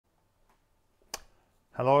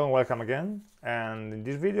Hello and welcome again. And in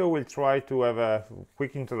this video, we'll try to have a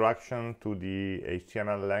quick introduction to the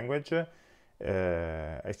HTML language.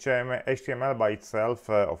 HTML by itself,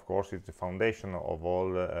 of course, is the foundation of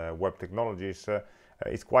all web technologies.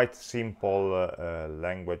 It's quite simple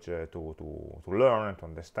language to learn and to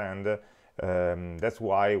understand. That's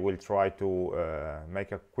why we'll try to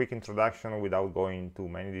make a quick introduction without going into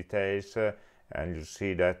many details. And you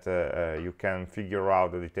see that you can figure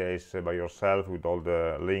out the details by yourself with all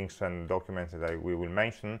the links and documents that we will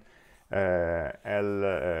mention. But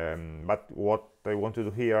what I want to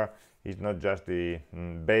do here is not just the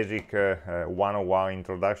basic 101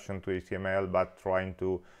 introduction to HTML, but trying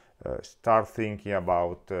to start thinking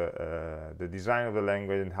about the design of the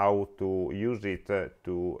language and how to use it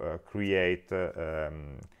to create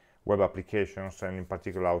web applications, and in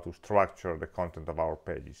particular how to structure the content of our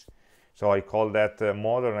pages. So I call that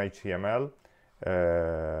modern HTML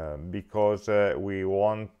because we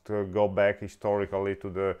want to go back historically to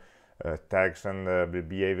the tags and the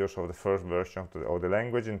behaviors of the first version of the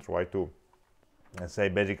language, and try to, let's say,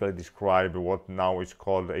 basically describe what now is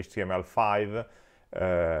called HTML5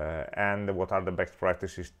 and what are the best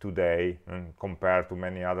practices today, compared to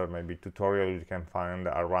many other maybe tutorials you can find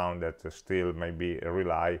around that still maybe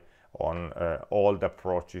rely on old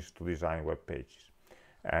approaches to design web pages.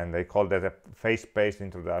 And I call that a face-based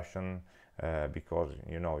introduction because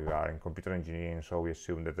you are in computer engineering, so we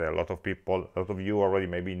assume that a lot of you already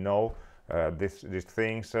maybe know these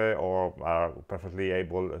things or are perfectly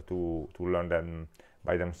able to learn them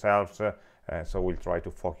by themselves. So we'll try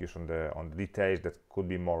to focus on the details that could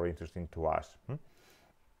be more interesting to us.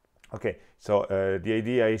 Okay, so the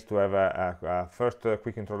idea is to have a first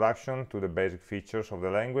quick introduction to the basic features of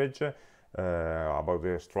the language, about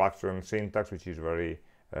the structure and syntax, which is very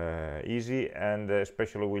easy, and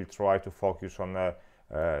especially we'll try to focus on the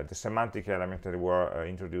semantic element that were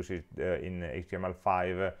introduced in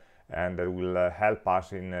HTML5, and that will help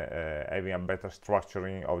us in having a better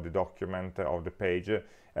structuring of the document, of the page,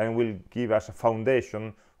 and will give us a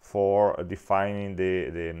foundation for defining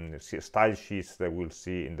the style sheets that we'll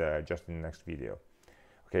see just in the next video.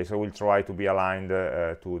 Okay, so we'll try to be aligned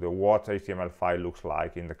to what HTML5 looks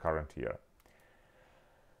like in the current year.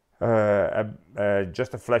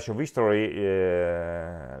 Just a flash of history.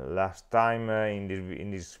 Last time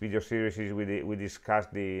in this video series we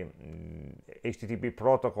discussed the HTTP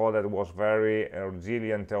protocol that was very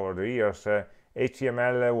resilient over the years.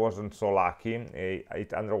 HTML wasn't so lucky.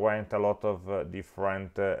 It underwent a lot of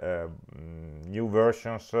different new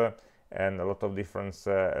versions and a lot of different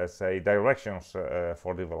say directions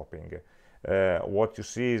for developing. What you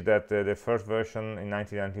see is that the first version in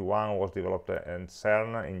 1991 was developed in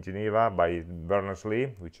CERN in Geneva by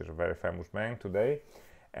Berners-Lee, which is a very famous man today,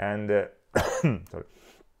 and sorry.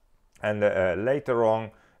 And later on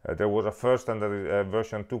there was a first standard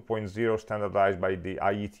version 2.0 standardized by the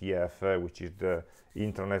IETF, which is the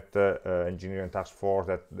Internet Engineering Task Force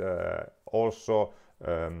that also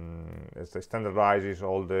standardizes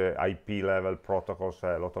all the IP level protocols,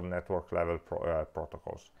 a lot of network level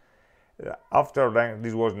protocols. After then,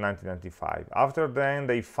 this was 1995. After then,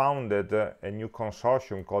 they founded a new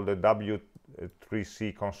consortium called the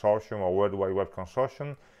W3C Consortium, or World Wide Web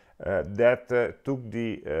Consortium, that took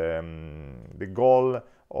the goal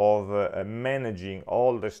of managing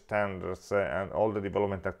all the standards and all the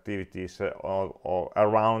development activities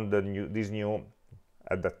around these new,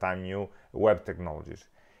 at that time, new web technologies.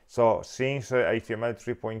 So since HTML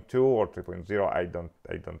 3.2 or 3.0, I don't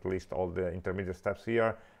list all the intermediate steps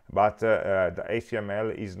here, but the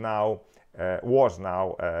HTML is now was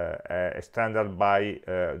now a standard by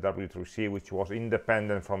W3C, which was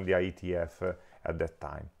independent from the IETF at that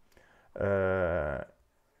time. A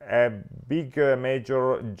big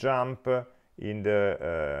major jump in the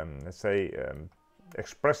let's say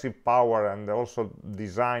expressive power and also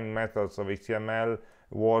design methods of HTML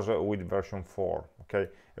was with version 4. Okay,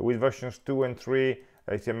 with versions 2 and 3,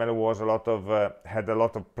 HTML was had a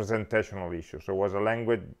lot of presentational issues. So it was a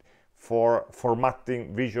language for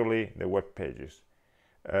formatting visually the web pages.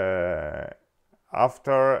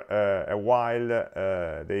 After a while,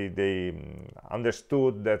 they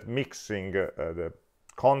understood that mixing the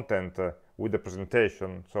content with the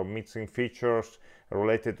presentation, so mixing features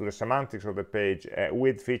related to the semantics of the page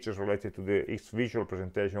with features related to its visual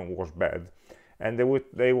presentation, was bad. And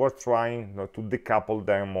they were trying to decouple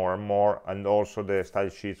them more and more, and also the style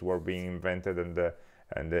sheets were being invented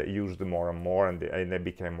and used more and more, and they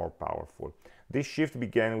became more powerful. This shift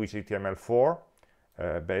began with HTML4,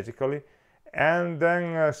 basically, and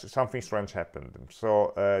then something strange happened.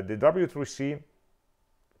 So the W3C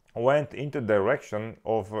went into the direction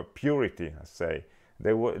of purity, let's say.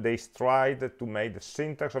 They tried to make the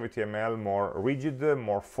syntax of HTML more rigid,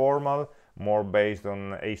 more formal, more based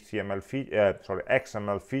on XML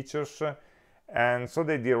features, and so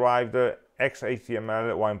they derived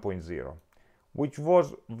XHTML 1.0, which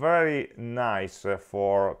was very nice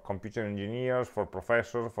for computer engineers, for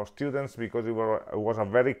professors, for students, because it was a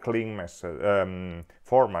very clean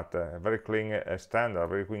format, a very clean standard,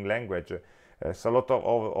 very clean language. So a lot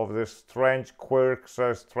of the strange quirks,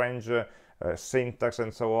 strange syntax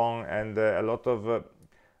and so on, and a lot of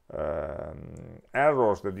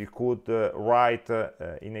errors that you could write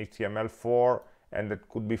in HTML4 and that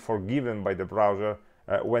could be forgiven by the browser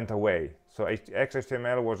went away. So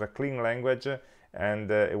XHTML was a clean language,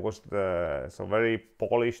 and it was so very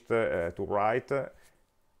polished to write.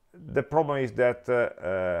 The problem is that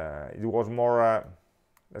it was more,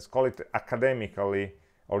 let's call it, academically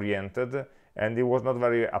oriented, and it was not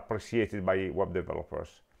very appreciated by web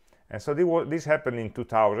developers. And so this happened in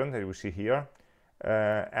 2000, as we see here,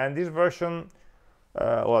 and this version,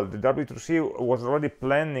 well, the W3C was already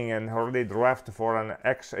planning and already drafted for an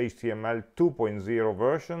XHTML 2.0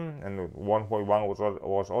 version, and 1.1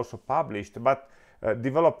 was also published, but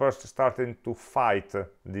developers started to fight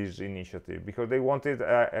this initiative because they wanted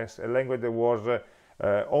a language that was,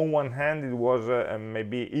 on one hand, it was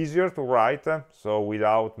maybe easier to write, so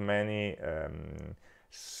without many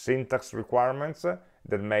syntax requirements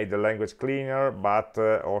that made the language cleaner, but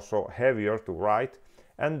also heavier to write.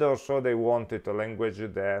 And also they wanted a language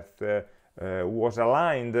that was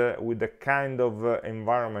aligned with the kind of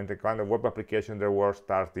environment, the kind of web application they were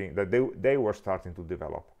starting to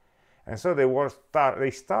develop. And so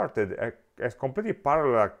they started a completely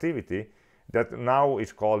parallel activity that now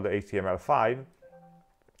is called HTML5,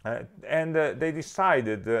 and they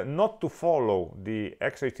decided not to follow the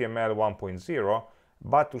XHTML 1.0,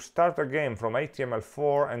 but to start again from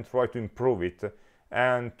HTML4 and try to improve it,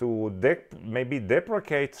 and to maybe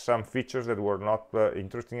deprecate some features that were not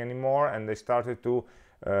interesting anymore, and they started to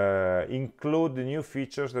include the new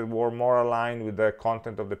features that were more aligned with the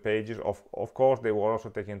content of the pages. Of course, they were also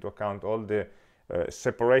taking into account all the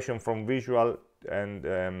separation from visual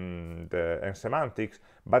and semantics,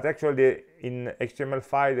 but actually in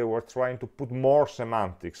HTML5 they were trying to put more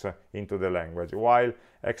semantics into the language, while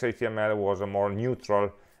XHTML was a more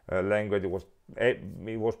neutral language.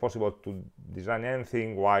 It was possible to design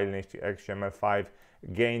anything, while HTML5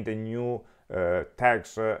 gained a new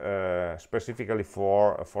tags specifically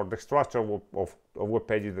for the structure of web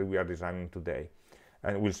pages that we are designing today,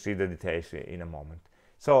 and we'll see the details in a moment.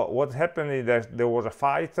 So what happened is that there was a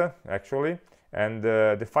fight actually, and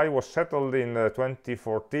the fight was settled in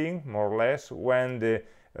 2014 more or less, when the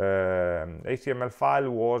HTML file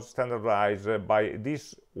was standardized by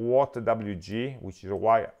this WA1-WG, which is a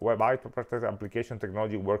Web Hypertext Application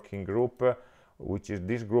Technology Working Group, which is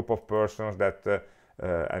this group of persons that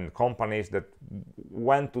and companies that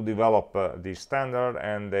went to develop this standard,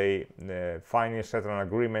 and they finally set an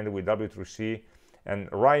agreement with W3C. And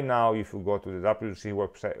right now, if you go to the W3C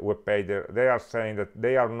web page, they are saying that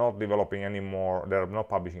they are not developing anymore, they are not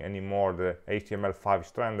publishing anymore the HTML5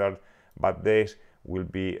 standard, but this will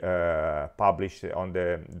be published on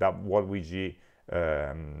the WA1-WG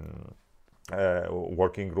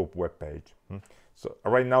working group web page. So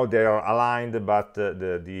right now they are aligned, but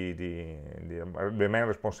the main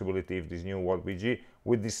responsibility of this new WA1-WG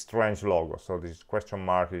with this strange logo. So this question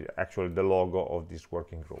mark is actually the logo of this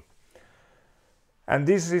working group. And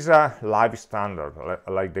this is a live standard,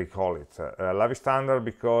 like they call it. A live standard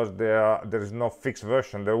because there is no fixed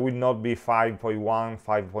version. There will not be 5.1,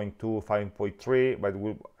 5.2, 5.3, but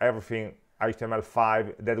everything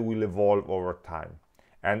HTML5 that will evolve over time.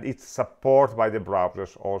 And its support by the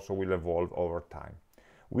browsers also will evolve over time.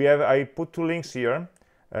 I put two links here.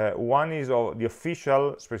 One is the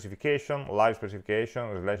official specification, live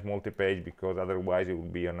specification, / multi-page, because otherwise it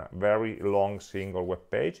would be on a very long single web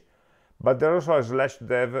page. But there's also a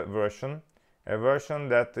 /dev version, a version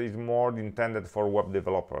that is more intended for web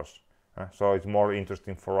developers. So it's more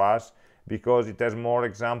interesting for us because it has more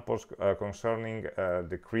examples concerning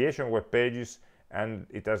the creation of web pages, and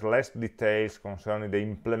it has less details concerning the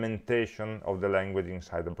implementation of the language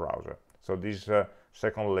inside the browser. So this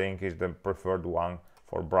second link is the preferred one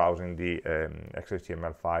for browsing the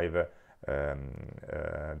XHTML5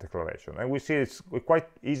 declaration. And we see it's quite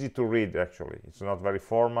easy to read actually. It's not very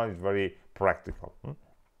formal, it's very practical.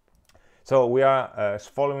 So we are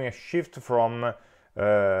following a shift from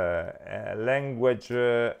a language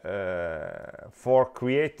for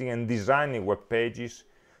creating and designing web pages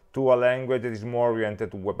to a language that is more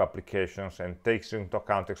oriented to web applications and takes into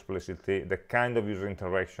account explicitly the kind of user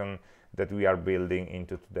interaction that we are building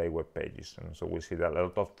into today's web pages. And so we see that a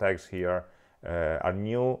lot of tags here are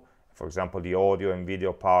new. For example, the audio and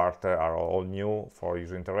video part are all new for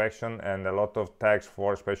user interaction, and a lot of tags,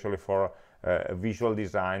 especially for visual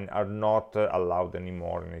design, are not allowed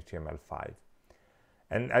anymore in HTML5.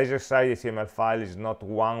 And as I say, HTML5 is not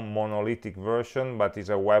one monolithic version, but is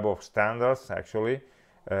a web of standards, actually.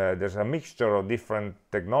 There's a mixture of different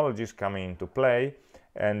technologies coming into play,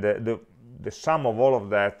 and the sum of all of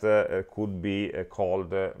that could be called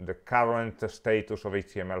the current status of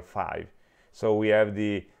HTML5. So we have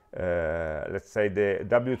the let's say the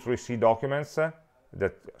W3C documents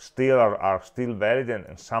that still are still valid,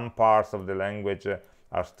 and some parts of the language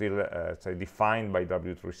are still say defined by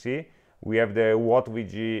W3C. We have the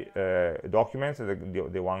WA1-2020 documents,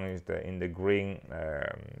 the one is in the green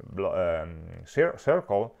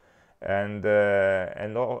circle, and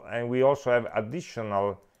we also have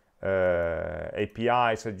additional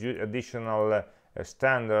APIs, additional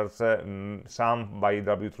standards, some by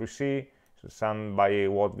W3C, some by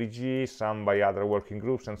WA1-2020, some by other working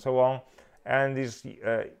groups, and so on. And this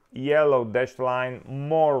yellow dashed line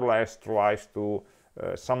more or less tries to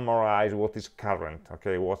summarize what is current,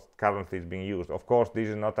 okay, what currently is being used. Of course, this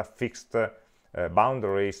is not a fixed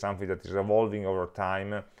boundary, something that is evolving over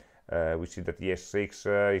time. We see that ES6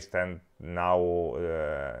 is now,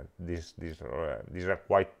 these are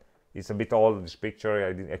quite, it's a bit old, this picture.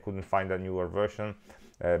 I couldn't find a newer version,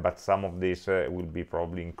 but some of this will be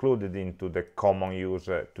probably included into the common use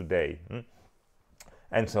today,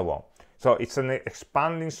 and so on. So it's an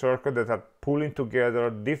expanding circle that are pulling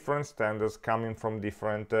together different standards coming from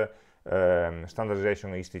different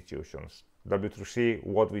standardization institutions, W3C,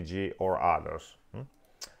 WA1-2020, or others.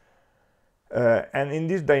 And in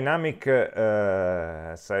this dynamic,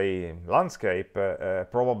 say, landscape,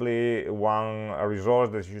 probably one resource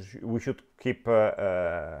that we should keep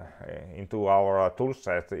into our tool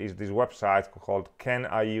set is this website called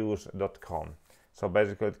caniuse.com. So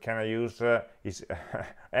basically, can I use is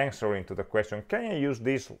answering to the question, can I use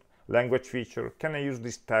this language feature? Can I use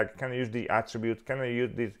this tag? Can I use the attribute? Can I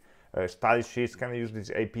use this style sheets? Can I use this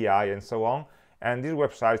API? And so on. And this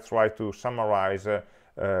website tries to summarize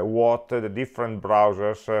what the different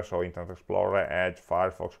browsers, so Internet Explorer, Edge,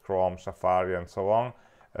 Firefox, Chrome, Safari, and so on,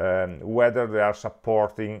 whether they are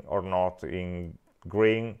supporting or not in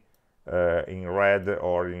green, in red,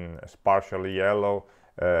 or in partially yellow.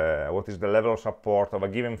 What is the level of support of a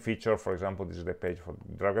given feature? For example, this is the page for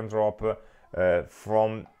drag and drop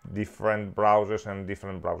from different browsers and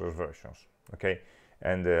different browser versions. Okay,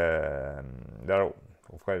 and there are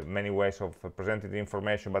of course many ways of presenting the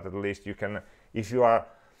information, but at least you can, if you are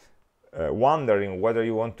wondering whether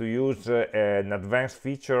you want to use an advanced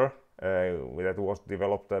feature that was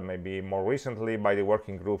developed maybe more recently by the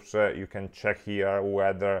working groups, you can check here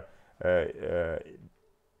whether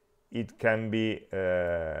it can be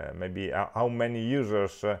maybe how many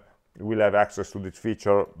users will have access to this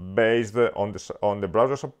feature based on the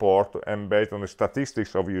browser support and based on the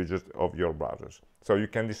statistics of users of your browsers. So you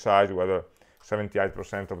can decide whether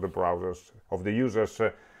 78% of the browsers of the users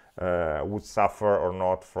would suffer or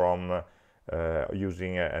not from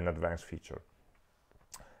using an advanced feature.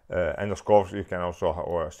 And of course, you can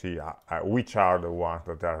also see which are the ones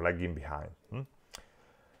that are lagging behind.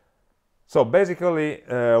 So basically,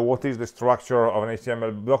 what is the structure of an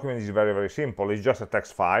HTML document is very, very simple. It's just a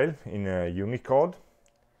text file in Unicode.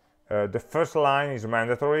 The first line is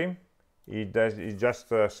mandatory. It's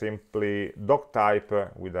just simply doc type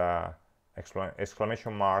with a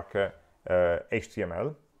exclamation mark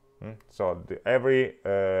HTML. So every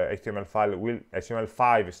HTML file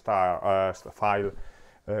HTML5 file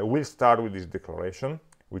will start with this declaration,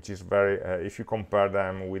 which is very, if you compare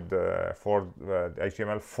them with the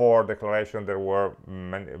HTML4 declaration, there were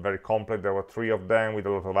very complex. There were 3 of them with a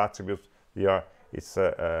lot of attributes. Here it's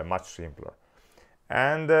much simpler.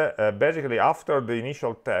 And basically, after the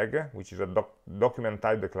initial tag, which is a document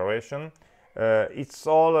type declaration, it's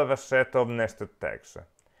all of a set of nested tags.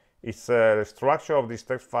 It's the structure of this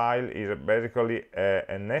text file is basically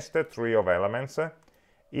a nested tree of elements.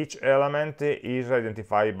 Each element is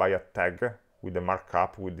identified by a tag with the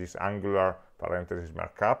markup, with this angular parenthesis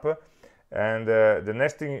markup, and the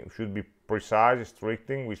nesting should be precise,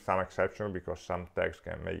 restricting, with some exception, because some tags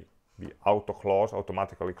may be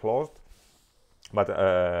automatically closed. But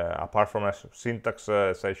apart from a syntax,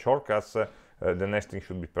 say shortcuts, the nesting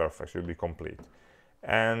should be perfect, should be complete.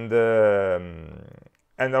 And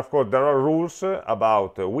of course, there are rules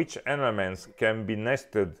about which elements can be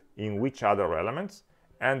nested in which other elements,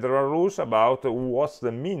 and there are rules about what's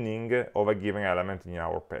the meaning of a given element in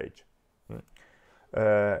our page.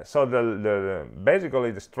 So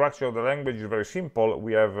basically the structure of the language is very simple.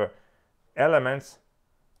 We have elements.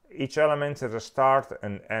 Each element has a start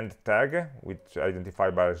and end tag, which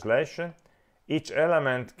identified by a slash. Each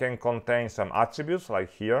element can contain some attributes, like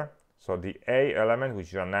here. So the A element, which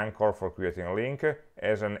is an anchor for creating a link,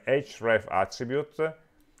 has an href attribute.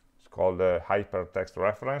 It's called a hypertext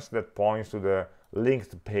reference that points to the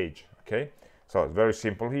linked page. Okay, so it's very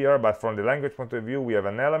simple here, but from the language point of view, we have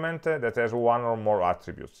an element that has one or more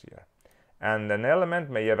attributes here. And an element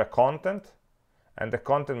may have a content, and the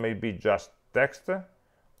content may be just text,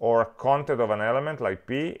 or a content of an element like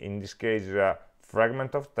P, in this case is a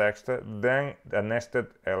fragment of text, then a nested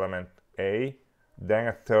element A, then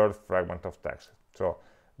a third fragment of text. So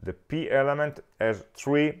the P element has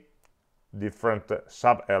three different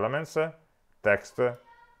sub-elements, text,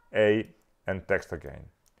 A, and text again.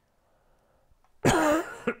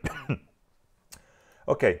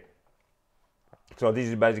 Okay, so this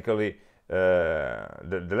is basically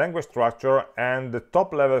the language structure, and the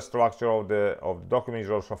top level structure of the document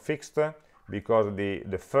is also fixed, because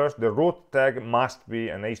the root tag must be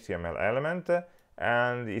an HTML element,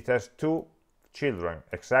 and it has two children,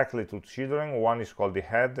 exactly two children. One is called the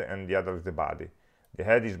head and the other is the body. The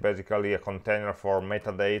head is basically a container for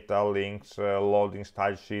metadata, links, loading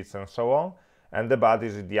style sheets, and so on, and the body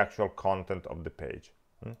is the actual content of the page.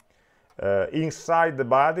 Inside the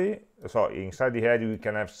body, so inside the head, you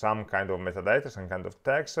can have some kind of metadata, some kind of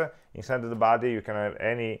text. Inside the body, you can have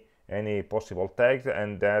any possible text,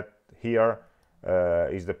 and that here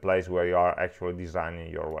is the place where you are actually designing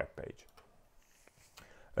your web page.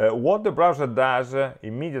 What the browser does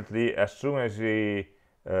immediately as soon as he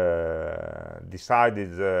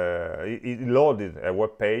it loaded a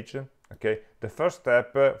web page, okay, the first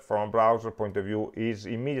step from a browser point of view is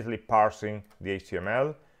immediately parsing the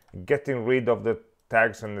HTML, getting rid of the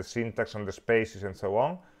tags and the syntax and the spaces and so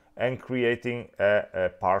on, and creating a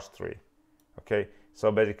parse tree. Okay,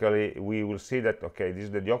 so basically we will see that, okay, this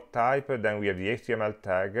is the doc type, then we have the HTML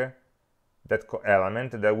tag, that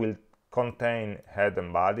element that will contain head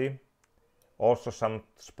and body, also some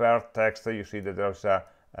spare text. You see that there's a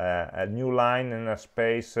new line and a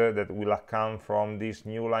space that will account from this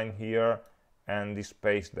new line here and this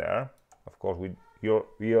space there. Of course,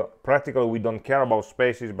 practically we don't care about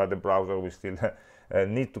spaces, but the browser will still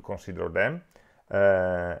need to consider them.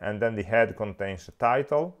 And then the head contains a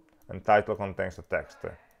title, and title contains a text,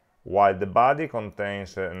 while the body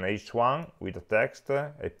contains an H1 with a text,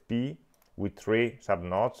 a P with three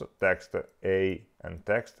subnodes, text, A, and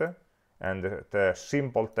text, and the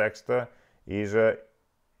simple text is a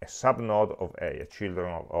subnode of A, a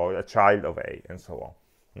child of A, and so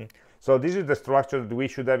on. So this is the structure that we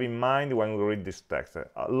should have in mind when we read this text.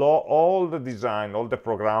 All the design, all the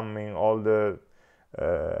programming, all the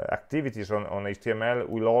activities on HTML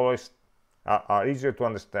will always are easier to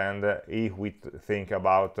understand if we think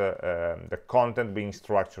about the content being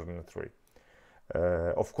structured in a tree.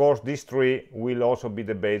 Of course, this tree will also be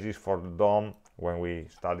the basis for the DOM when we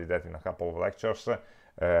study that in a couple of lectures,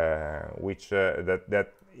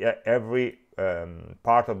 every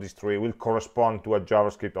part of this tree will correspond to a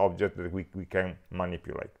JavaScript object that we can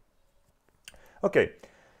manipulate. Okay,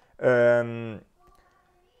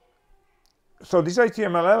 so these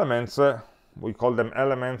HTML elements, we call them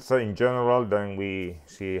elements in general, then we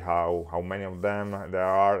see how many of them there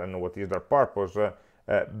are and what is their purpose.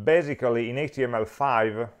 Basically, in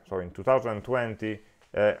HTML5, so in 2020,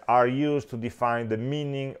 are used to define the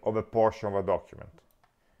meaning of a portion of a document.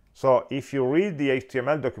 So if you read the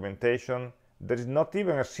HTML documentation, there is not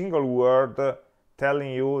even a single word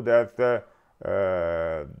telling you that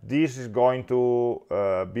this is going to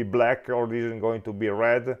be black, or this is going to be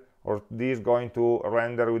red, or this is going to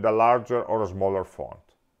render with a larger or a smaller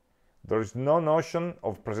font. There is no notion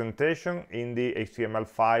of presentation in the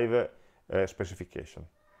HTML5 specification.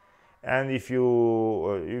 And if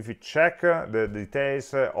you check the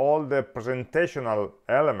details, all the presentational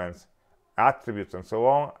elements, attributes, and so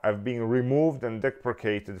on have been removed and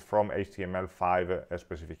deprecated from HTML5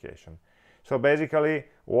 specification. So basically,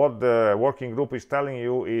 what the working group is telling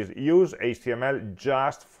you is use HTML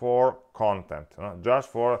just for content, just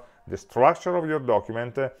for the structure of your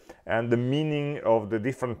document and the meaning of the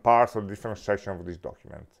different parts or different sections of this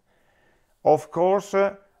document. Of course,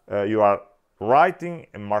 you are writing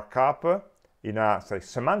a markup in a, say,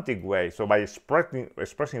 semantic way, so by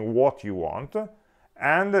expressing what you want,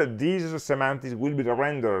 and these semantics will be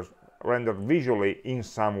rendered visually in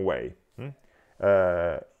some way,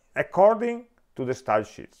 according to the style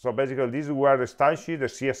sheet. So basically, this is where the style sheet, the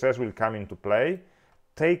CSS, will come into play,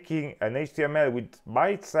 taking an HTML which by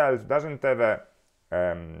itself doesn't have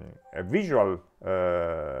a visual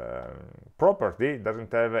property,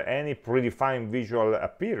 doesn't have any predefined visual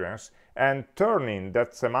appearance, and turning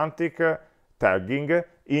that semantic tagging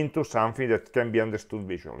into something that can be understood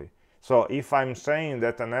visually. So if I'm saying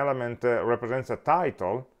that an element represents a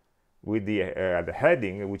title with the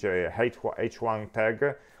heading, which is a h1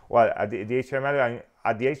 tag, well, at the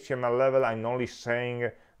HTML level, I'm only saying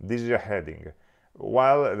this is a heading,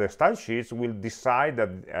 while the style sheets will decide that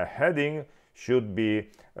a heading should be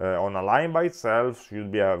on a line by itself,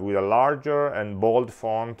 should be with a larger and bold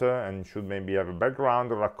font, and should maybe have a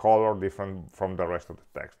background or a color different from the rest of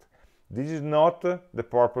the text. This is not the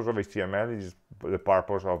purpose of HTML, it is the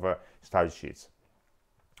purpose of style sheets.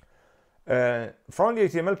 From the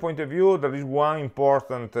HTML point of view, there is one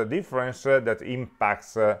important difference that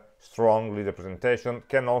impacts strongly the presentation.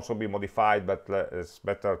 Can also be modified, but it's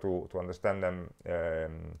better to understand them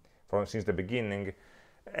since the beginning.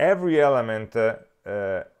 Every element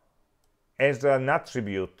has an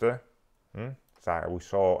attribute. So we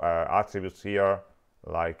saw attributes here,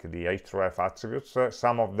 like the href attributes.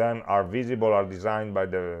 Some of them are visible, are designed by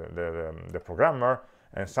the programmer,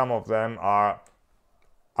 and some of them are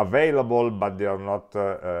available, but they are not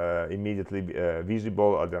immediately visible,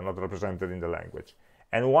 or they are not represented in the language.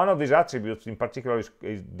 And one of these attributes in particular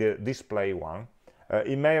is the display one.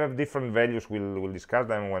 It may have different values, we'll discuss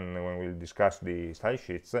them when we'll discuss the style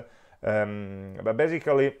sheets, but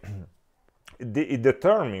basically it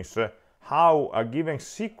determines how a given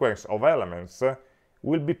sequence of elements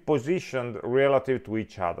will be positioned relative to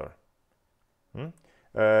each other.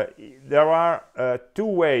 There are two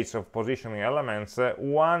ways of positioning elements.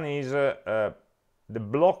 One is the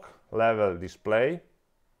block level display,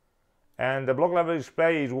 and the block level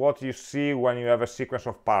display is what you see when you have a sequence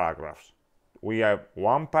of paragraphs. We have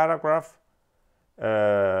one paragraph,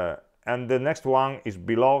 and the next one is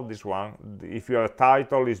below this one. If you have a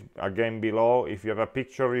title, is again below. If you have a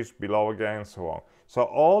picture, is below again, and so on. So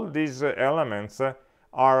all these elements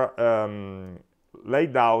are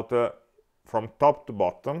laid out from top to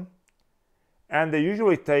bottom, and they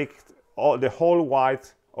usually take the whole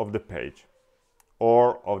width of the page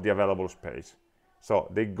or of the available space. So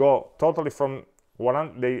they go totally from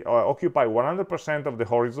they occupy 100% of the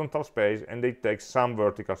horizontal space, and they take some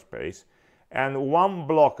vertical space, and one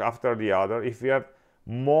block after the other. If you have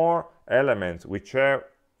more elements which are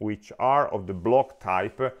of the block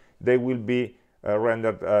type, they will be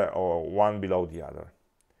rendered one below the other.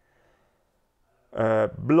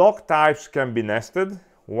 Block types can be nested,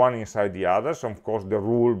 one inside the other, so of course the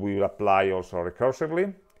rule will apply also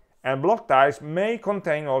recursively. And block types may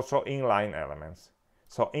contain also inline elements.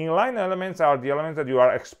 So inline elements are the elements that you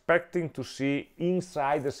are expecting to see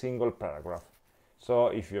inside a single paragraph. So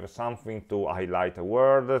if you have something to highlight a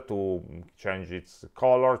word, to change its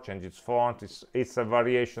color, change its font, it's a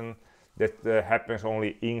variation that happens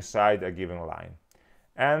only inside a given line.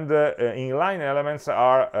 And inline elements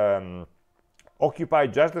are occupy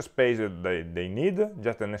just the space that they need,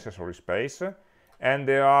 just the necessary space, and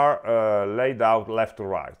they are laid out left to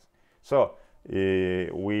right. So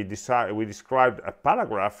we described a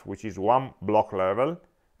paragraph, which is one block level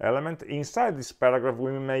element. Inside this paragraph,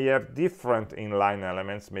 we may have different inline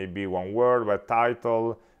elements, maybe one word, a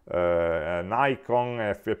title, an icon,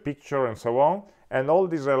 a picture, and so on. And all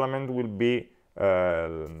these elements will be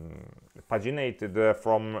paginated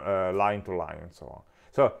from line to line, and so on.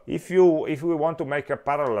 So if we want to make a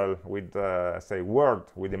parallel with, say, Word,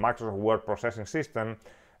 with the Microsoft Word processing system,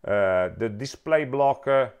 the display block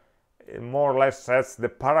more or less sets the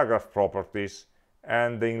paragraph properties,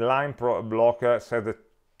 and the inline block sets the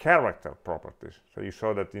character properties. So you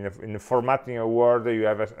saw that in formatting a word, you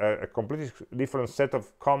have a completely different set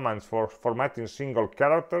of commands for formatting single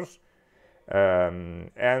characters,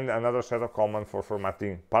 and another set of commands for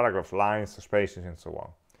formatting paragraphs, lines, spaces, and so on.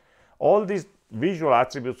 All these visual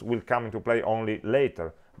attributes will come into play only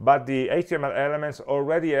later, but the HTML elements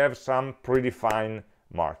already have some predefined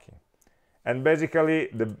marking. And basically,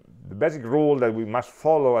 the basic rule that we must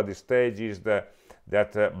follow at this stage is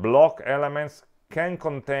that block elements can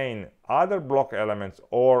contain other block elements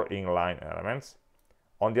or inline elements.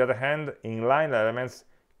 On the other hand, inline elements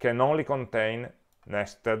can only contain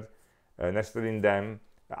nested in them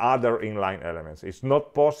other inline elements. It's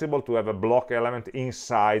not possible to have a block element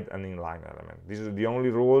inside an inline element. This is the only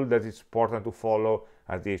rule that is important to follow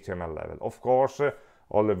at the HTML level. Of course,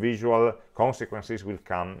 all the visual consequences will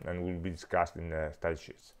come and will be discussed in the style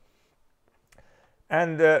sheets.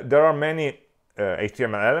 And there are many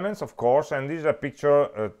HTML elements, of course, and this is a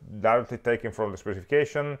picture directly taken from the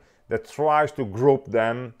specification that tries to group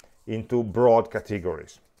them into broad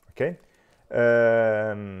categories. Okay,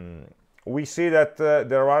 we see that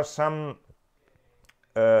there are some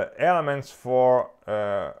elements for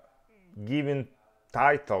giving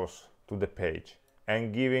titles to the page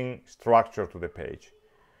and giving structure to the page.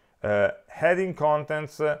 Heading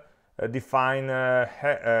contents define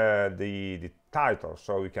the title,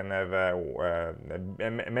 so we can have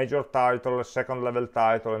a major title, a second level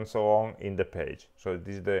title, and so on in the page. So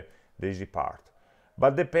this is the easy part.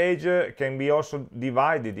 But the page can be also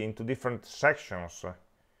divided into different sections,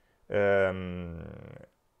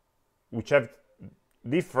 which have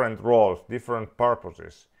different roles, different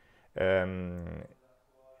purposes.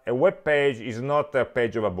 A web page is not a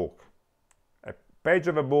page of a book. A page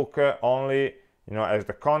of a book only, as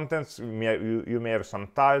the contents, you may have some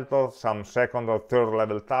title, some second or third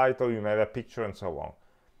level title, you may have a picture, and so on.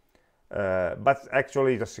 But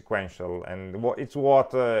actually it's a sequential, and it's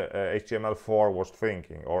what HTML4 was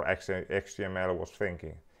thinking, or XML was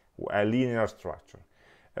thinking, a linear structure.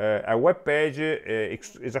 A web page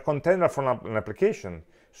is a container for an application,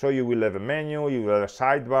 so you will have a menu, you will have a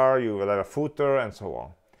sidebar, you will have a footer, and so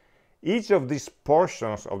on. Each of these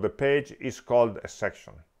portions of the page is called a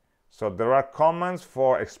section. So there are commands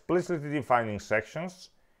for explicitly defining sections.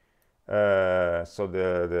 So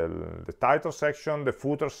the title section, the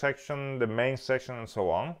footer section, the main section, and so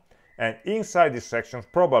on. And inside these sections,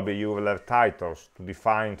 probably you will have titles to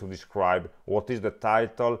define, to describe what is the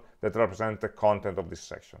title that represents the content of this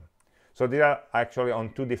section. So they are actually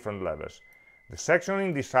on two different levels. The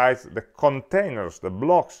sectioning decides the containers, the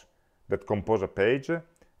blocks that compose a page,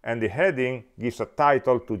 and the heading gives a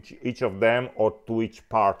title to each of them or to each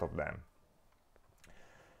part of them.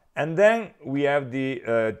 And then we have the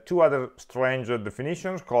two other strange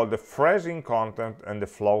definitions called the phrasing content and the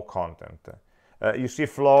flow content. You see,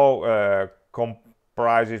 flow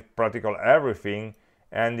comprises practically everything,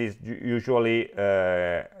 and is usually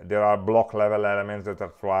there are block level elements that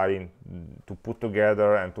are trying to put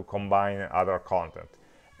together and to combine other content.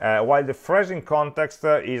 While the phrasing context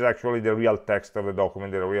is actually the real text of the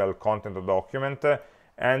document, the real content of the document,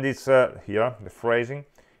 and it's here, the phrasing,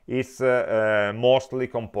 is mostly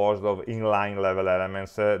composed of inline level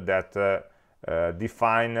elements that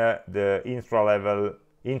define the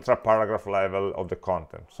intra-paragraph level of the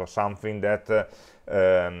content. So something that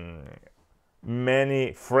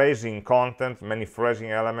many phrasing content, many phrasing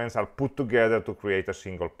elements are put together to create a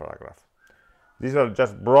single paragraph. These are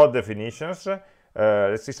just broad definitions.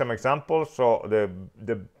 Let's see some examples. So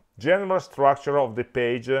the general structure of the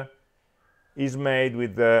page is made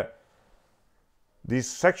with these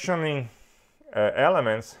sectioning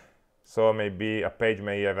elements. So maybe a page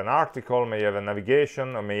may have an article, may have a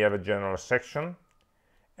navigation, or may have a general section.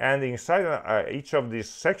 And inside each of these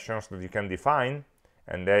sections that you can define,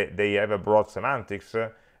 and they have a broad semantics,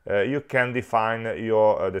 you can define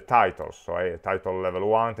the titles. So title level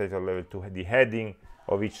 1, title level 2, the heading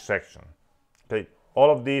of each section. Okay. All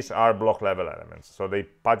of these are block level elements, so they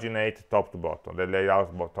paginate top to bottom, they lay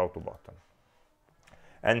out top to bottom.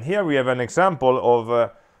 And here we have an example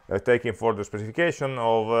of taking for the specification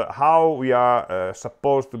of how we are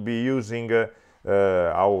supposed to be using,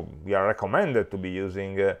 how we are recommended to be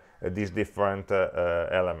using these different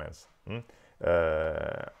elements.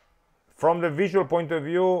 From the visual point of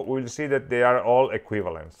view, we'll see that they are all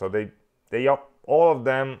equivalent, so all of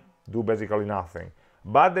them do basically nothing,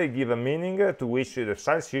 but they give a meaning to which the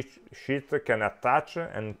style sheet can attach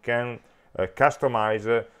and can customize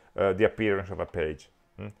the appearance of a page.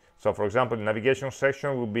 So for example, the navigation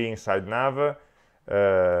section will be inside nav,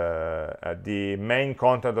 the main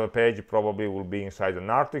content of the page probably will be inside an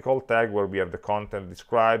article tag where we have the content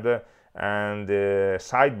described, and the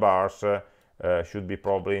sidebars should be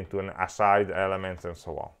probably into an aside elements, and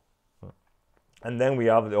so on. And then we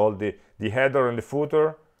have all the header and the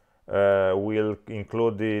footer. Will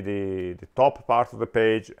include the top part of the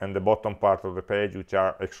page and the bottom part of the page, which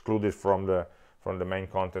are excluded from the main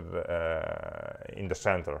content in the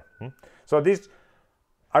center. So these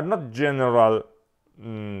are not general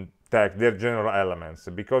tag, they're general elements,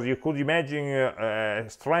 because you could imagine a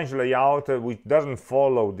strange layout which doesn't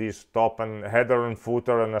follow this top and header and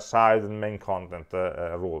footer and aside and main content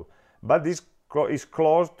rule. But this is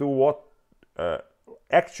close to what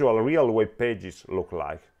actual real web pages look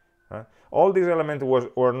like. All these elements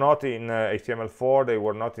were not in HTML4, they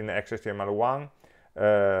were not in XHTML1,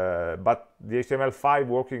 but the HTML5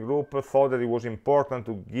 working group thought that it was important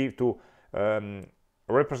to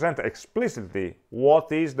represent explicitly what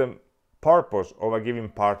is the purpose of a given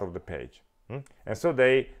part of the page. And so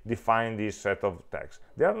they define this set of tags.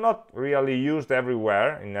 They are not really used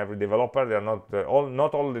everywhere in every developer. They are not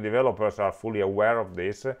not all the developers are fully aware of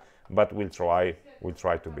this, but we'll try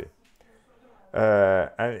to be.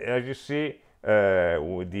 And as you see,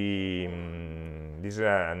 this is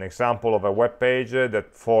an example of a web page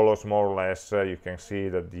that follows more or less. You can see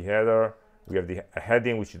that the header, we have a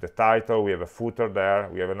heading, which is the title, we have a footer there,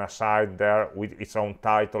 we have an aside there with its own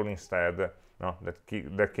title instead, no?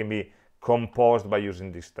 that can be composed by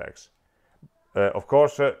using this text. Of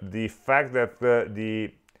course, the fact that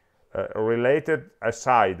the related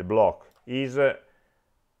aside block is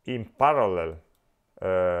in parallel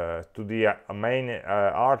to the main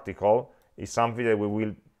article is something that we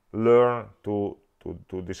will learn to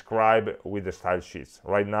describe with the style sheets.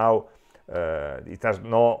 Right now, it has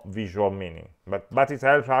no visual meaning, but it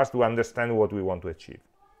helps us to understand what we want to achieve.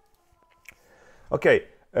 Okay,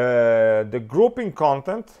 the grouping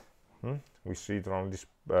content, we see it on this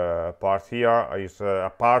part here, is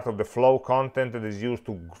a part of the flow content that is used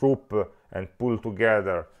to group and pull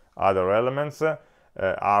together other elements.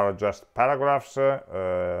 Are just paragraphs,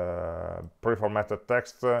 pre-formatted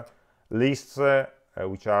text, lists,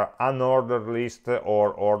 which are unordered lists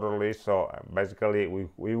or ordered lists. So basically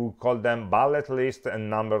we will call them bullet lists and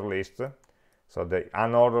number lists. So the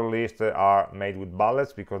unordered lists are made with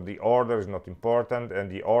bullets because the order is not important, and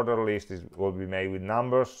the order list will be made with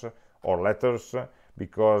numbers or letters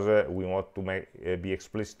because we want to be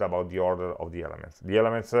explicit about the order of the elements. The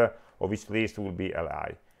elements of each list will be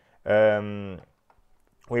li.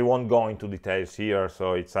 We won't go into details here,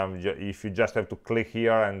 so it's if you just have to click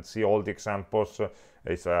here and see all the examples,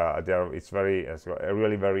 it's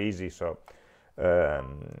really very easy. So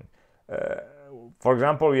for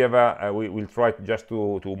example, we have we'll try just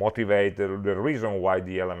to motivate the reason why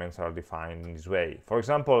the elements are defined in this way. For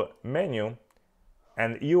example, menu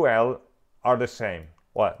and UL are the same.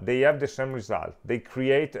 Well, they have the same result. They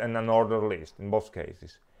create an unordered list in both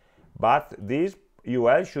cases, but these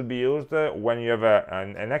UL should be used when you have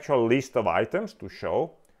an actual list of items to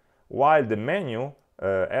show, while the menu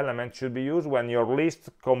element should be used when your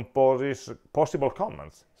list composes possible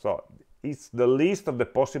commands. So it's the list of the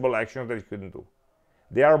possible actions that you can do.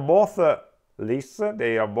 They are both lists,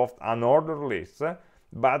 they are both unordered lists,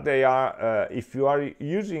 but they are, if you are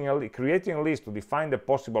creating a list to define the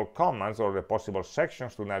possible commands or the possible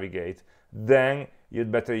sections to navigate, then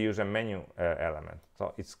you'd better use a menu element.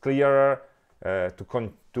 So it's clearer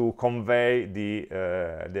to convey the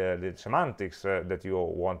semantics that you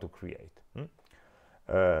want to create.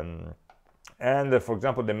 And for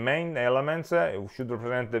example, the main elements should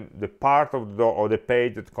represent the part of the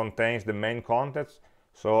page that contains the main contents,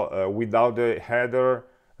 so without the header,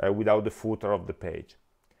 without the footer of the page.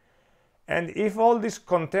 And if all these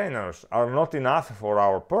containers are not enough for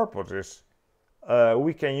our purposes,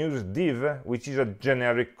 we can use div, which is a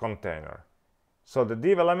generic container. So the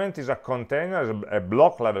div element is a container, a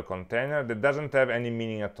block level container that doesn't have any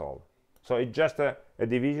meaning at all. So it's just a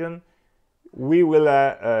division. We will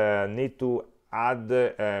need to add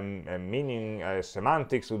meaning,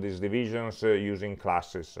 semantics to these divisions using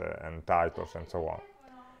classes and titles and so on.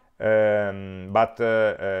 But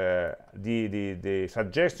the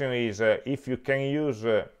suggestion is if you can use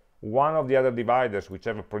one of the other dividers which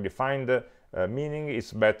have a predefined meaning,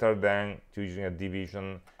 it's better than using a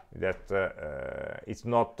division that it's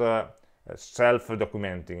not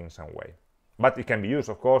self-documenting in some way. But it can be used,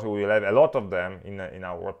 of course. We will have a lot of them in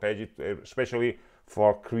our web page, especially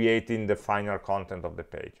for creating the final content of the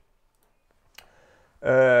page.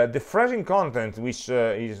 The phrasing content, which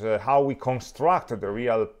is how we construct the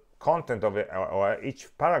real content of each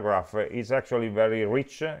paragraph, is actually very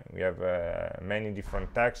rich. We have many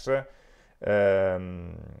different texts. It's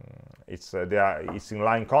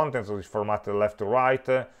inline content, so it's formatted left to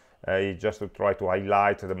right. Just to try to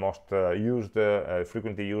highlight the most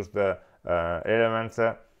frequently used elements.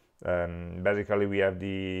 Basically, we have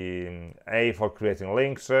the A for creating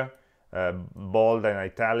links, bold and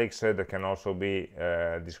italics that can also be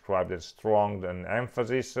described as strong and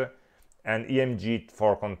emphasis, and EMG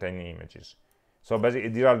for containing images. So basically,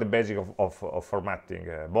 these are the basics of formatting.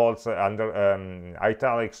 Bolds,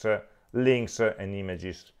 italics, links, and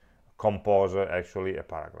images compose actually a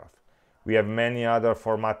paragraph. We have many other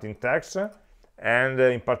formatting tags, and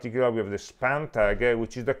in particular we have the span tag,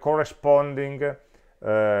 which is the corresponding to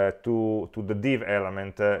the div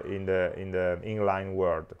element in the inline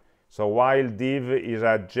word. So while div is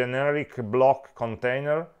a generic block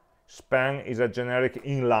container, span is a generic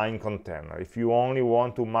inline container. If you only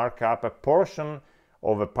want to mark up a portion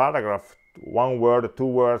of a paragraph, one word, two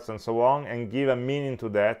words, and so on, and give a meaning to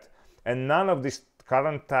that, and none of these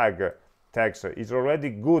current tags is already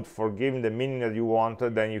good for giving the meaning that you want,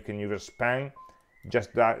 then you can use a span,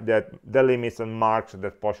 just that delimits and marks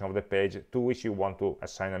that portion of the page to which you want to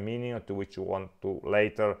assign a meaning, or to which you want to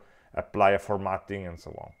later apply a formatting, and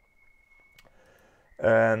so on.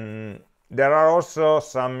 There are also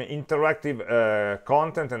some interactive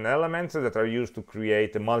content and elements that are used to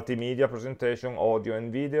create a multimedia presentation, audio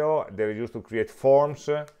and video. They're used to create forms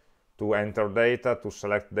to enter data, to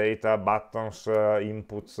select data, buttons,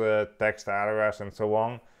 inputs, text areas, and so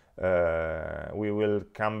on. We will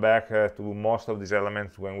come back to most of these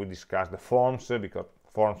elements when we discuss the forms, because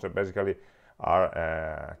forms basically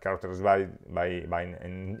are characterized by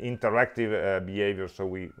an interactive behavior, so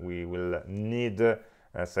we will need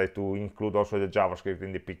say to include also the JavaScript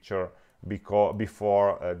in the picture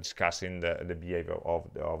before discussing the behavior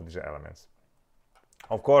of these elements.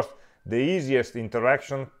 Of course, the easiest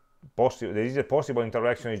possible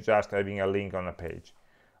interaction is just having a link on a page.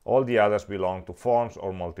 All the others belong to forms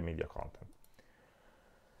or multimedia content.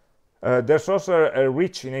 There's also in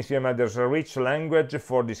HTML, there's a rich language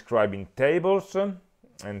for describing tables,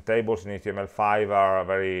 and tables in HTML5 are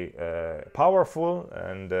very powerful,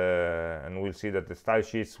 and we'll see that the style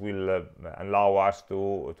sheets will allow us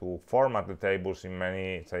to format the tables in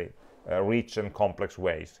many, say, rich and complex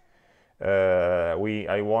ways. I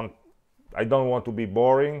don't want to be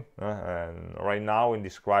boring right now in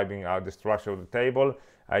describing the structure of the table.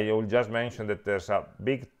 I will just mention that there's a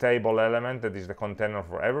big table element that is the container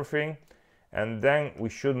for everything, and then we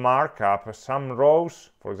should mark up some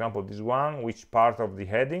rows, for example this one, which part of the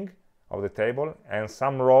heading of the table, and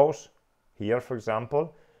some rows here, for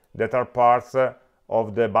example, that are parts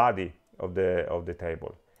of the body of the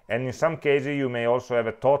table. And in some cases you may also have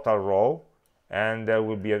a total row, and there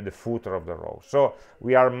will be the footer of the row. So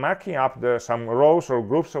we are marking up some rows or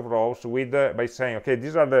groups of rows with by saying, okay,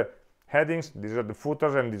 these are the headings, these are the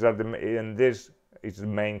footers, and this is the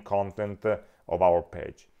main content of our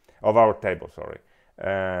page, of our table, sorry.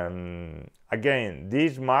 Again,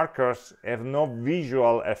 these markers have no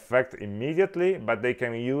visual effect immediately, but they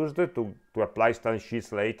can be used to apply style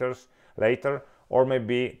sheets later, or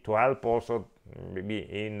maybe to help also, maybe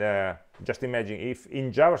in just imagine if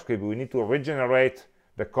in JavaScript we need to regenerate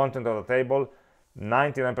the content of the table.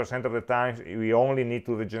 99% of the times we only need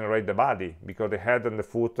to regenerate the body, because the head and the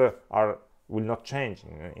footer will not change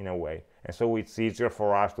in a way, and so it's easier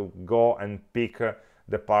for us to go and pick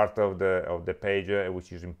the part of the page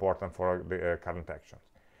which is important for the current actions.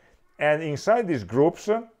 And inside these groups,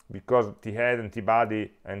 because the head and the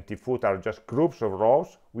body and the foot are just groups of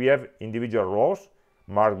rows, we have individual rows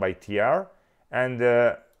marked by tr, and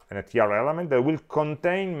a tr element that will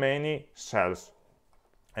contain many cells,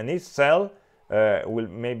 and each cell will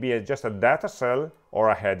maybe just a data cell or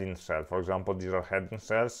a heading cell. For example, these are heading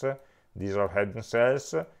cells, these are heading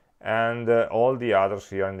cells, and all the others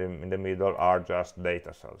here in the middle are just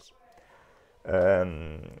data cells.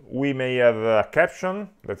 We may have a caption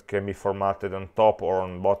that can be formatted on top or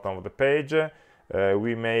on bottom of the page.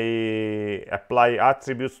 We may apply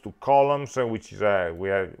attributes to columns, which is we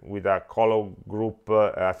have with a column group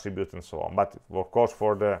attribute and so on. But of course,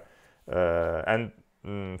 for the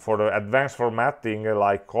advanced formatting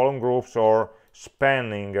like column groups or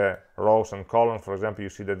spanning rows and columns, for example, you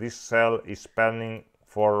see that this cell is spanning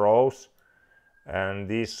 4 rows, and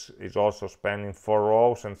this is also spanning 4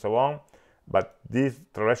 rows, and so on. But this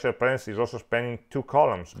terrestrial appearance is also spanning 2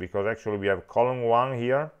 columns, because actually we have column 1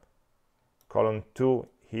 here, column 2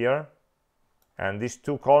 here, and these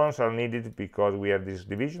 2 columns are needed because we have this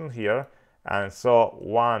division here, and so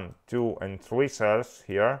 1, 2, and 3 cells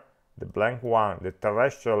here, the blank one, the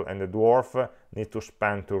terrestrial, and the dwarf need to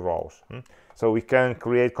span 2 rows. So we can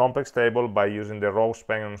create complex table by using the row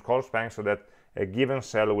span and column span, so that a given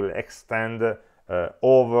cell will extend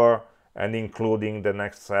over and including the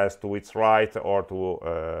next cells to its right or to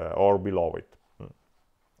or below it.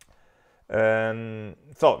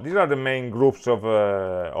 So these are the main groups of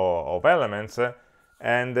elements,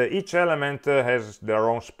 and each element has their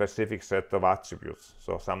own specific set of attributes.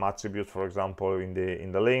 So some attributes, for example, in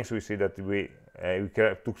the links, we see that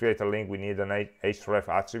to create a link we need an href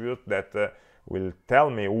attribute that will tell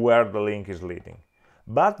me where the link is leading.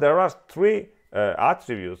 But there are 3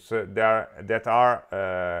 attributes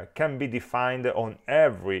that can be defined on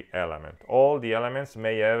every element. All the elements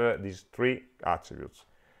may have these 3 attributes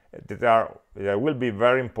that will be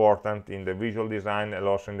very important in the visual design, and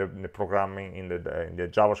also in the programming, in the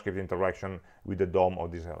JavaScript interaction with the DOM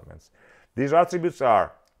of these elements. These attributes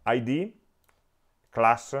are ID,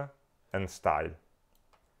 class, and style.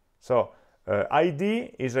 So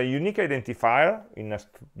ID is a unique identifier in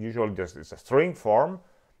usually just it's a string form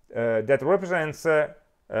that represents an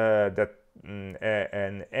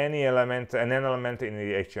element in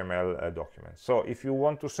the HTML document. So if you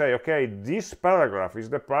want to say, okay, this paragraph is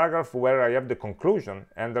the paragraph where I have the conclusion,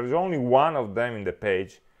 and there is only one of them in the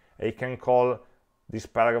page, I can call this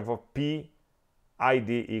paragraph of P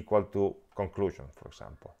id equal to conclusion, for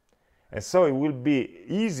example. And so it will be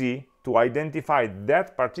easy to identify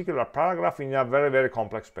that particular paragraph in a very, very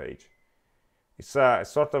complex page. It's a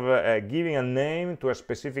sort of giving a name to a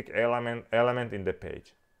specific element in the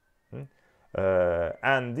page.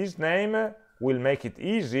 And this name will make it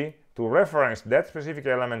easy to reference that specific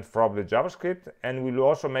element from the JavaScript, and will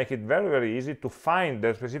also make it very, very easy to find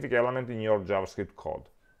that specific element in your JavaScript code,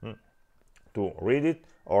 to read it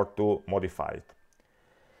or to modify it.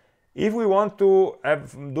 If we want to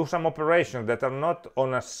do some operations that are not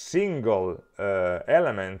on a single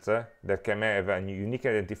element that can have a unique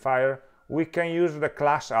identifier, we can use the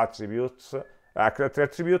class attribute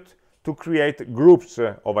to create groups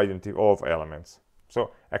of elements.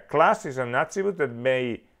 So a class is an attribute that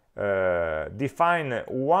may define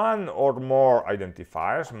one or more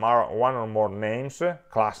identifiers, one or more names,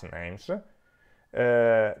 class names,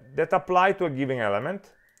 that apply to a given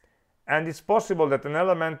element. And it's possible that an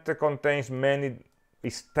element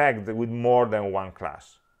is tagged with more than one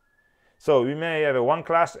class. So we may have one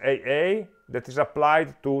class AA that is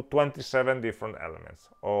applied to 27 different elements,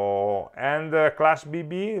 and class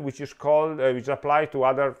BB which is applied to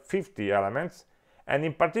other 50 elements, and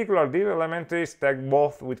in particular this element is tagged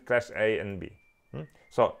both with class A and B.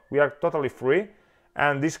 So we are totally free,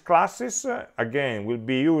 and these classes again will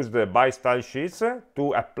be used by style sheets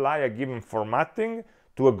to apply a given formatting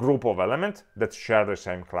to a group of elements that share the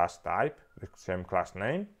same class type, the same class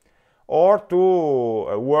name, or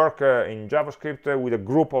to work in JavaScript with a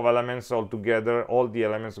group of elements all together. All the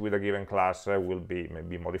elements with a given class will be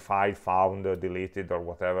maybe modified, found, deleted, or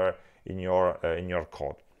whatever in your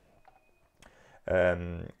code.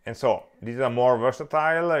 And so this is a more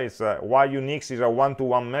versatile. It's while Unix is a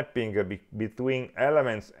one-to-one mapping between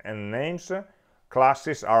elements and names,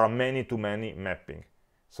 classes are a many-to-many mapping.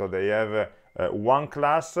 So they have one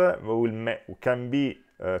class can be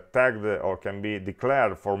tagged or can be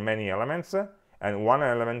declared for many elements, and one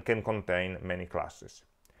element can contain many classes.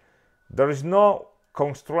 There is no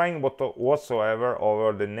constraint whatsoever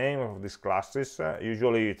over the name of these classes.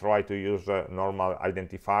 Usually you try to use normal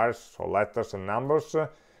identifiers, so letters and numbers,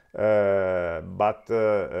 but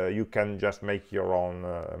you can just make your own,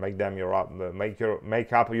 make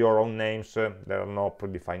up your own names. There are no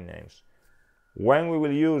predefined names. When we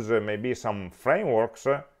will use maybe some frameworks,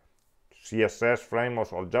 CSS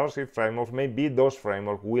frameworks or JavaScript frameworks, maybe those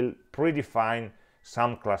frameworks will predefine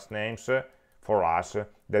some class names for us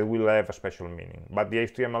that will have a special meaning, but the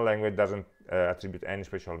HTML language doesn't attribute any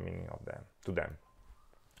special meaning to them.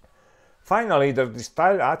 Finally, there's the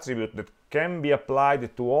style attribute that can be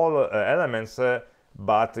applied to all elements,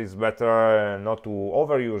 but it's better not to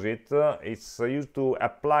overuse it. It's used to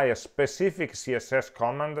apply a specific CSS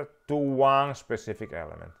command to one specific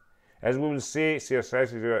element. As we will see,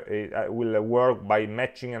 CSS will work by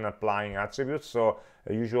matching and applying attributes, so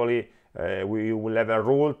usually we will have a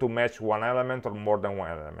rule to match one element or more than one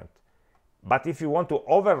element. But if you want to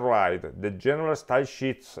override the general style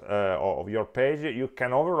sheets of your page, you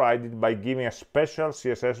can override it by giving a special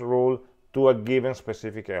CSS rule to a given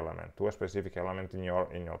specific element, in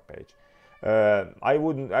your page. I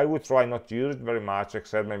would try not to use it very much,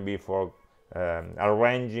 except maybe for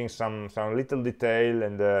arranging some little detail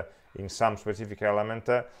and in some specific element,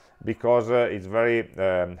 because it's very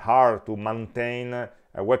hard to maintain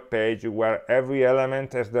a web page where every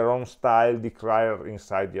element has their own style declared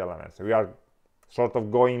inside the elements. We are sort of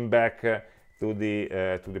going back to the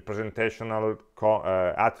presentational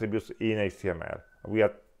attributes in HTML. We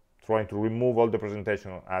are trying to remove all the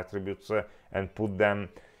presentational attributes and put them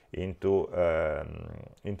into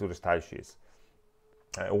the style sheets.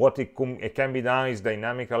 What it can be done is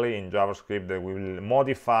dynamically in JavaScript that we will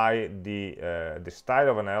modify the style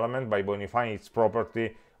of an element by modifying its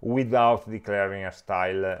property without declaring a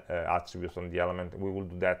style attribute on the element. We will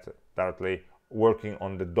do that directly working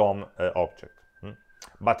on the DOM object.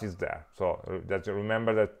 But it's there. So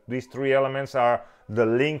remember that these three elements are the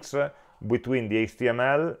links between the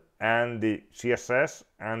HTML and the CSS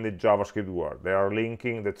and the JavaScript word. They are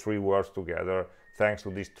linking the three words together thanks to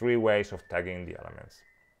these three ways of tagging the elements.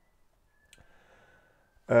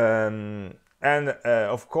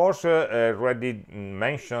 Of course, already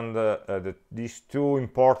mentioned these two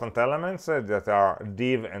important elements that are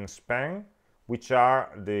div and span, which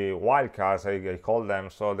are the wildcards, I call them.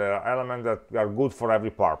 So they are elements that are good for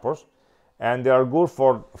every purpose, and they are good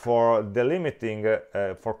for delimiting,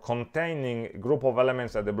 for containing a group of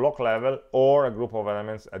elements at the block level or a group of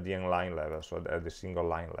elements at the inline level, so at the single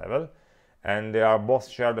line level. And they are both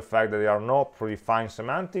share the fact that they are not predefined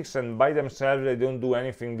semantics, and by themselves they don't do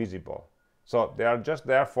anything visible. So they are just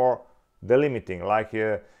there for delimiting, like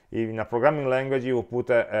In a programming language, you put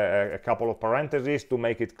a couple of parentheses to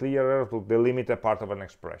make it clearer, to delimit a part of an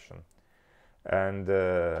expression. And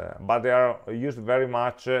but they are used very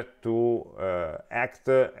much to act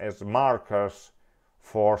as markers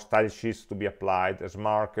for style sheets to be applied, as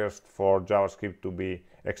markers for JavaScript to be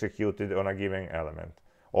executed on a given element,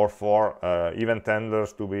 or for event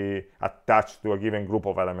handlers to be attached to a given group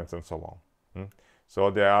of elements, and so on.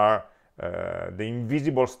 So they are the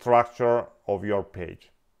invisible structure of your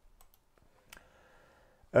page.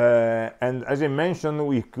 And as I mentioned,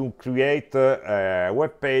 we could create a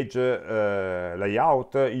web page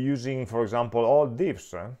layout using, for example, all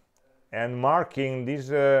divs, and marking this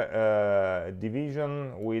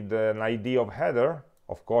division with an ID of header.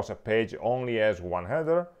 Of course, a page only has one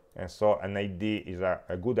header, and so an ID is a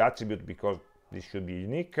good attribute because this should be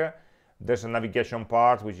unique. There's a navigation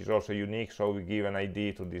part which is also unique, so we give an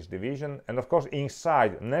ID to this division. And of course,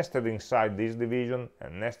 nested inside this division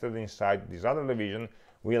and nested inside this other division,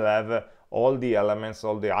 we'll have all the elements,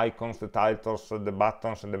 all the icons, the titles, the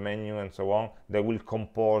buttons, and the menu, and so on, that will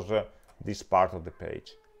compose this part of the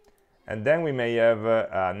page. And then we may have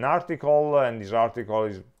an article, and this article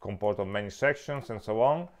is composed of many sections, and so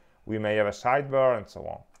on. We may have a sidebar, and so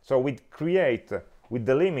on. So we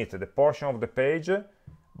delimit the portion of the page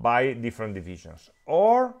by different divisions.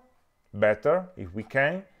 Or, better, if we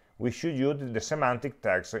can, we should use the semantic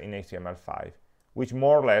tags in HTML5, which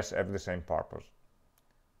more or less have the same purpose.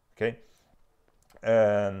 Okay,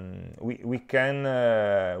 we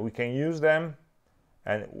can use them,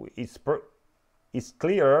 and it's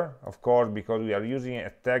clearer, of course, because we are using a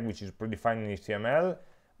tag which is predefined in HTML,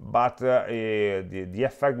 but the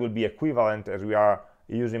effect will be equivalent as we are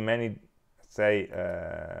using many, say,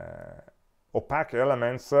 opaque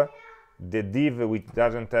elements, the div which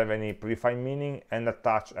doesn't have any predefined meaning, and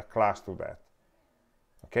attach a class to that.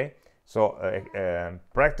 Okay, so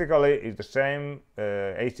practically it's the same.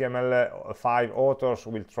 HTML5 authors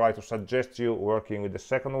will try to suggest you working with the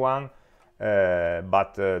second one,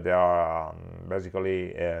 but they are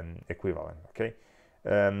basically equivalent. Okay,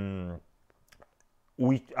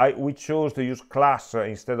 we chose to use class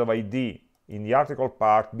instead of ID in the article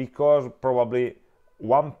part because probably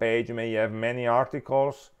one page may have many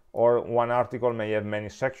articles, or one article may have many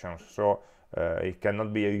sections, so it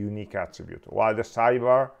cannot be a unique attribute, while the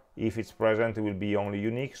sidebar, if it's present, it will be only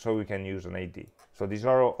unique, so we can use an ID. So these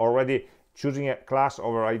are already, choosing a class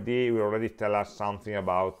over ID will already tell us something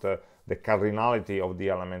about the cardinality of the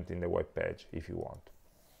element in the web page, if you want.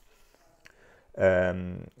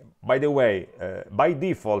 By the way, by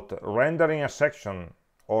default, rendering a section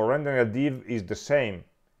or rendering a div is the same,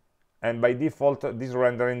 and by default this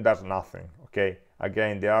rendering does nothing. Okay,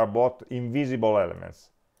 again, they are both invisible elements.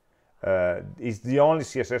 It's the only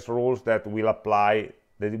CSS rules that will apply,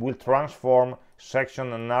 that will transform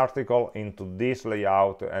section and article into this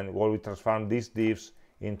layout, and will transform these divs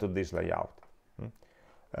into this layout.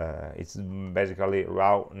 It's basically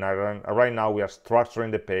right now we are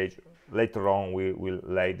structuring the page. Later on we will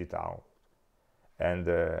lay it out. And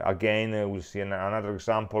again, we'll see another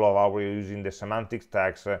example of how we're using the semantic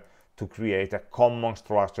tags to create a common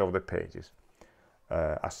structure of the pages.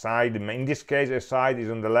 Aside, in this case, a side is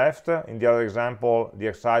on the left. In the other example,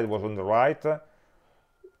 the side was on the right.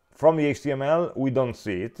 From the HTML, we don't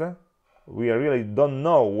see it. We really don't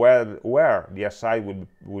know where the aside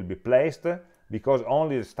will be placed, because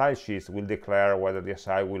only the style sheets will declare whether the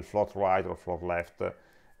aside will float right or float left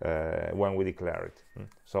when we declare it.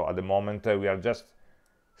 So at the moment, we are just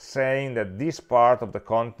saying that this part of the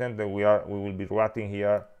content that we will be writing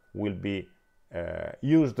here will be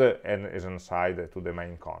used as an aside to the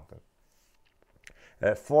main content.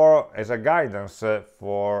 As a guidance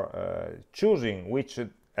for choosing which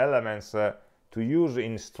elements to use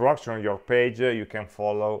in structuring your page, you can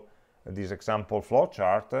follow this example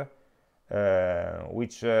flowchart,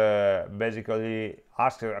 which basically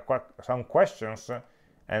asks some questions,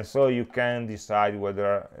 and so you can decide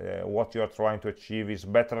whether what you are trying to achieve is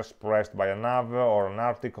better expressed by a nav or an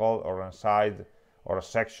article or a side or a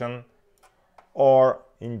section, or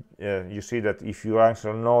you see that if you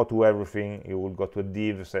answer no to everything, you will go to a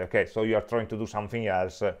div, say, okay, so you are trying to do something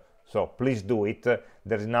else, so please do it.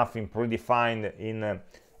 There's nothing predefined in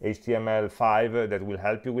HTML5 that will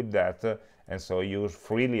help you with that, and so use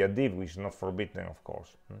freely a div, which is not forbidden, of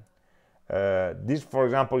course. This, for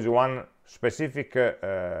example, is one specific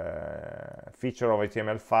feature of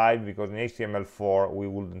HTML5, because in HTML4 we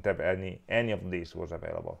wouldn't have any of this was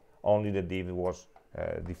available. Only the div was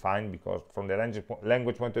defined, because from the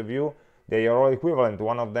language point of view they are all equivalent.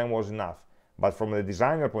 One of them was enough, but from the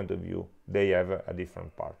designer point of view they have a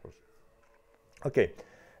different purpose. Okay,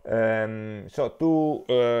 So to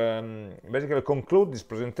basically conclude this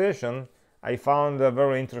presentation, I found a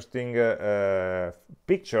very interesting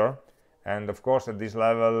picture, and of course at this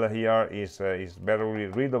level here is barely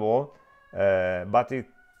readable, but it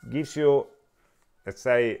gives you, let's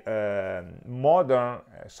say, modern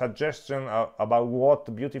suggestion about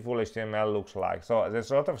what beautiful HTML looks like. So there's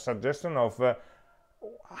a lot of suggestion of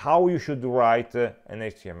how you should write an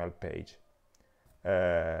HTML page.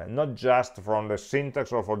 Not just from the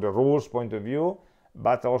syntax or for the rules point of view,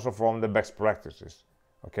 but also from the best practices.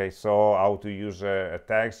 Okay, so how to use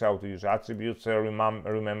tags, how to use attributes,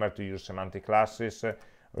 remember to use semantic classes,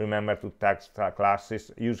 remember to tag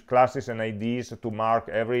classes, use classes and IDs to mark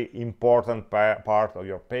every important part of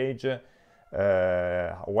your page,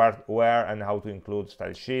 where and how to include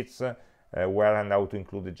style sheets, where and how to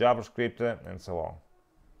include the JavaScript, and so on.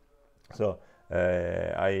 So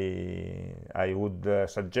I would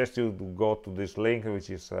suggest you to go to this link,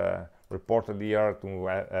 which is reported here,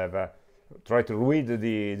 to try to read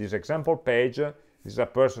this example page. This is a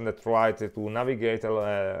person that tried to navigate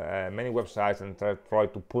many websites and try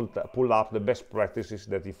to pull up the best practices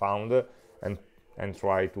that he found, and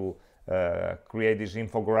try to create this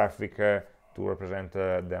infographic to represent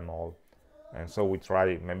them all. And so we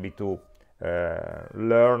try maybe to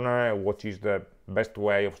learn what is the best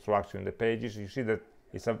way of structuring the pages. You see that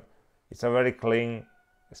it's a very clean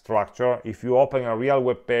structure. If you open a real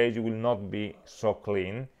web page, it will not be so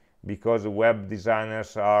clean, because web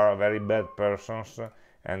designers are very bad persons,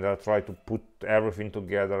 and they try to put everything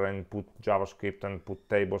together and put JavaScript and put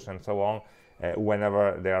tables and so on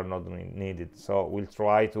whenever they are not needed. So we'll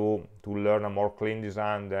try to learn a more clean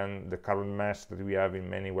design than the current mess that we have in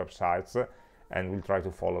many websites, and we'll try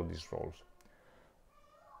to follow these rules.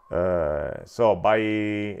 So by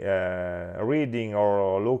reading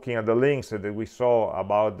or looking at the links that we saw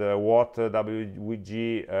about the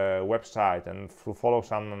WA1-2020 website, and to follow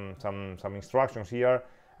some instructions here,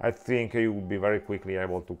 I think you will be very quickly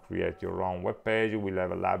able to create your own web page. We'll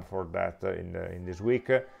have a lab for that in this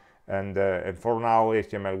week, and for now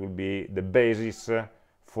HTML will be the basis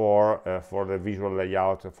for the visual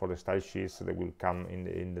layout for the style sheets that will come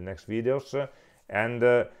in the next videos.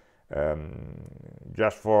 And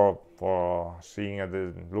just for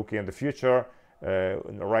looking at the future,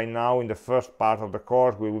 right now in the first part of the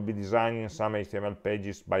course we will be designing some HTML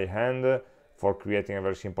pages by hand for creating a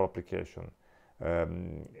very simple application.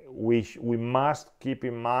 We must keep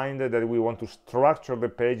in mind that we want to structure the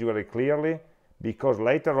page very clearly, because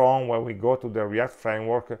later on when we go to the React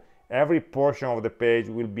framework, every portion of the page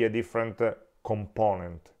will be a different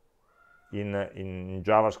component in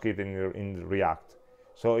JavaScript, in React.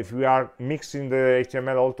 So if we are mixing the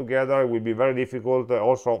HTML all together, it will be very difficult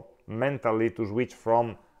also mentally to switch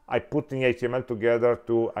from I putting HTML together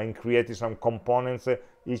to I'm creating some components.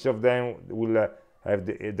 Each of them will have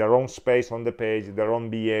their own space on the page, their own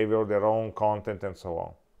behavior, their own content, and so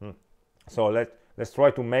on. So let's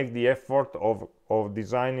try to make the effort of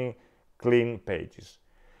designing clean pages.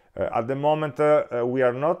 At the moment we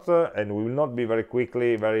are not, and we will not be very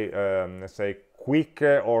quickly, let's say, quick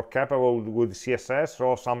or capable with CSS,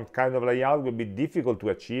 or some kind of layout will be difficult to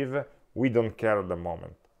achieve. We don't care at the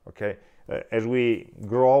moment. Okay, as we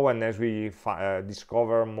grow and as we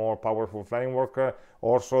discover more powerful framework,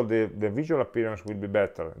 also the visual appearance will be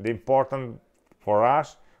better. The important for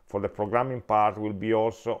us, for the programming part, will be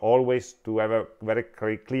also always to have a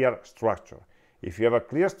very clear structure. If you have a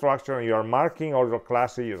clear structure and you are marking all your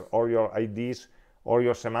classes or your IDs or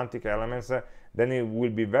your semantic elements, then it will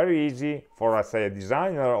be very easy for, say, a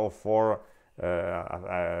designer, or for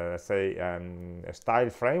say a style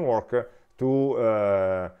framework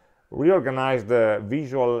to reorganize the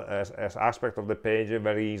visual aspect of the page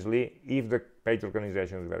very easily if the page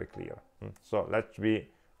organization is very clear. So let's be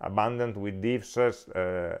abundant with divs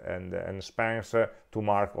and spans to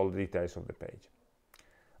mark all the details of the page.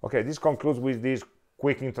 Okay, this concludes with this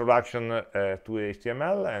quick introduction to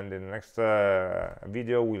HTML, and in the next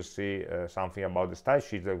video we'll see something about the style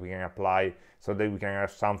sheet that we can apply, so that we can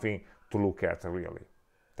have something to look at really.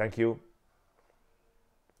 Thank you.